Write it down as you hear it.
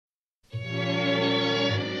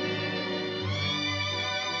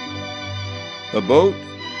A boat,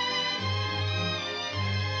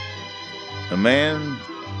 a man,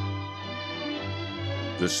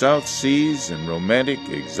 the South Seas, and romantic,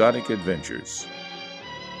 exotic adventures.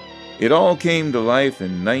 It all came to life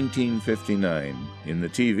in 1959 in the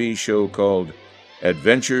TV show called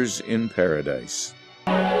Adventures in Paradise.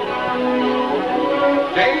 James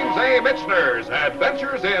A. Michener's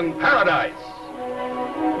Adventures in Paradise.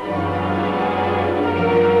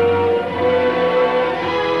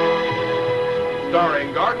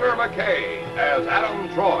 Starring Gardner McKay as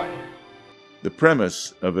Adam Troy. The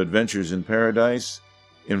premise of Adventures in Paradise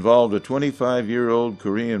involved a 25-year-old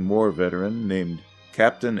Korean War veteran named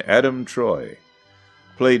Captain Adam Troy,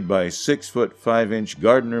 played by 6'5"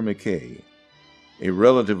 Gardner McKay, a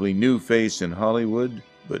relatively new face in Hollywood,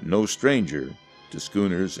 but no stranger to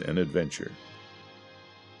schooners and adventure.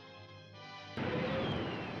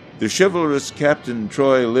 The chivalrous Captain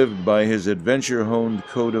Troy lived by his adventure-honed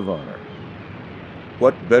code of honor.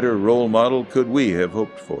 What better role model could we have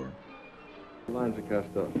hoped for? Lines are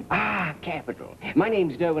cast up. Ah, capital. My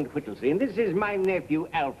name's Derwent Whittlesey, and this is my nephew,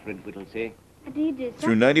 Alfred Whittlesey.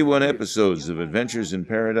 Through 91 episodes of Adventures in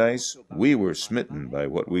Paradise, we were smitten by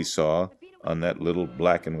what we saw on that little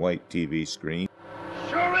black and white TV screen.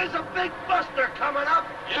 Sure is a big buster coming up.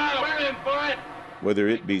 Yeah, we're in for it. Whether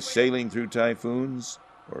it be sailing through typhoons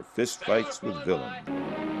or fist fights with villains.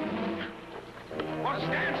 Well,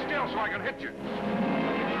 stand still so I can hit you.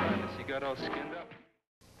 You got all skinned up.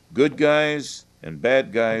 Good guys and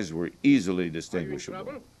bad guys were easily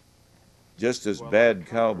distinguishable. Just as bad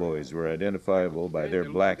cowboys were identifiable by their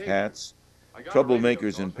black hats,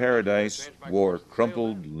 troublemakers in Paradise wore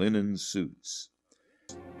crumpled linen suits.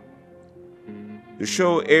 The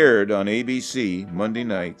show aired on ABC Monday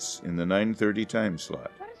nights in the 9:30 time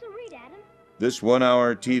slot. This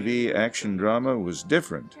one-hour TV action drama was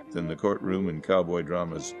different than the courtroom and cowboy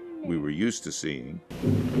dramas we were used to seeing.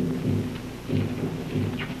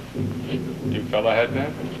 You fella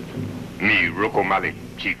headman? Me, Rocco Malik,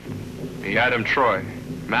 Chief. Me, Adam Troy,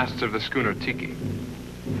 master of the schooner Tiki.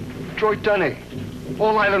 Troy Tunney.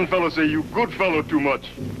 All island fellows say you good fellow too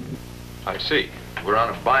much. I see. We're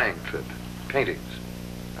on a buying trip. Paintings.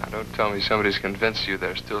 Now, don't tell me somebody's convinced you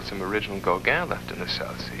there's still some original Gauguin left in the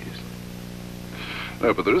South Seas.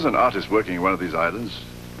 No, but there is an artist working in one of these islands.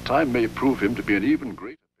 Time may prove him to be an even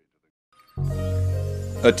greater painter.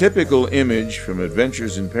 A typical image from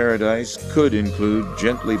Adventures in Paradise could include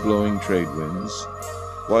gently blowing trade winds,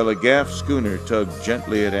 while a gaff schooner tugged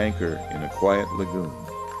gently at anchor in a quiet lagoon,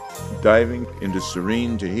 diving into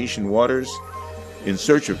serene Tahitian waters in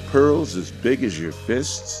search of pearls as big as your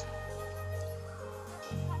fists.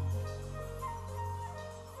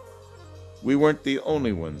 We weren't the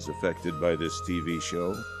only ones affected by this TV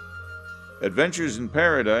show. Adventures in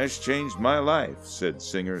Paradise changed my life, said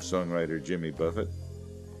singer-songwriter Jimmy Buffett.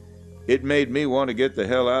 It made me want to get the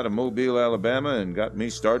hell out of Mobile, Alabama, and got me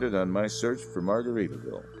started on my search for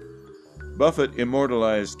Margaritaville. Buffett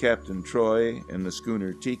immortalized Captain Troy and the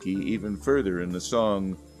schooner Tiki even further in the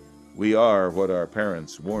song, "We Are What Our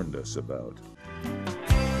Parents Warned Us About."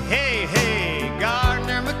 Hey, hey,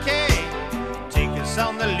 Gardner McKay, take us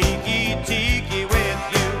on the leaky tiki with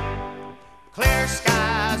you. Clear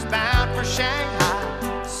skies bound for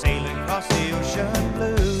Shanghai, sailing across the ocean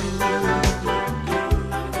blue.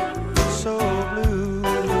 So blue.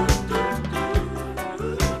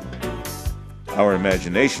 Our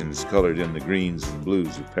imaginations colored in the greens and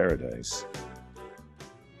blues of paradise.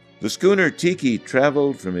 The schooner Tiki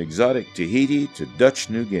traveled from exotic Tahiti to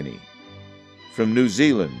Dutch New Guinea, from New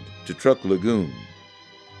Zealand to Truk Lagoon,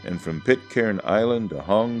 and from Pitcairn Island to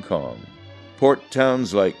Hong Kong. Port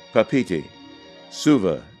towns like Papeete,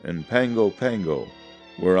 Suva, and Pago Pago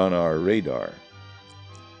were on our radar.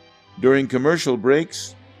 During commercial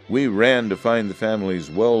breaks, we ran to find the family's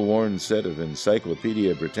well-worn set of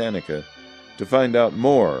Encyclopedia Britannica to find out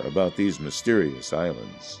more about these mysterious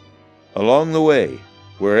islands. Along the way,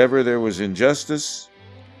 wherever there was injustice,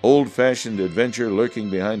 old-fashioned adventure lurking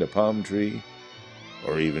behind a palm tree,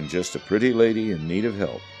 or even just a pretty lady in need of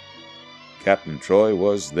help, Captain Troy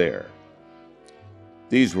was there.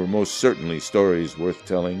 These were most certainly stories worth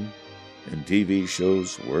telling and TV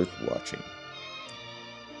shows worth watching.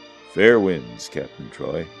 Fair winds, Captain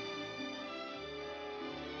Troy.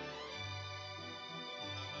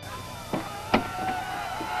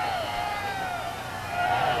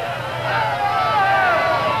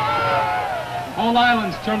 Whole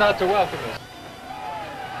islands turned out to welcome us.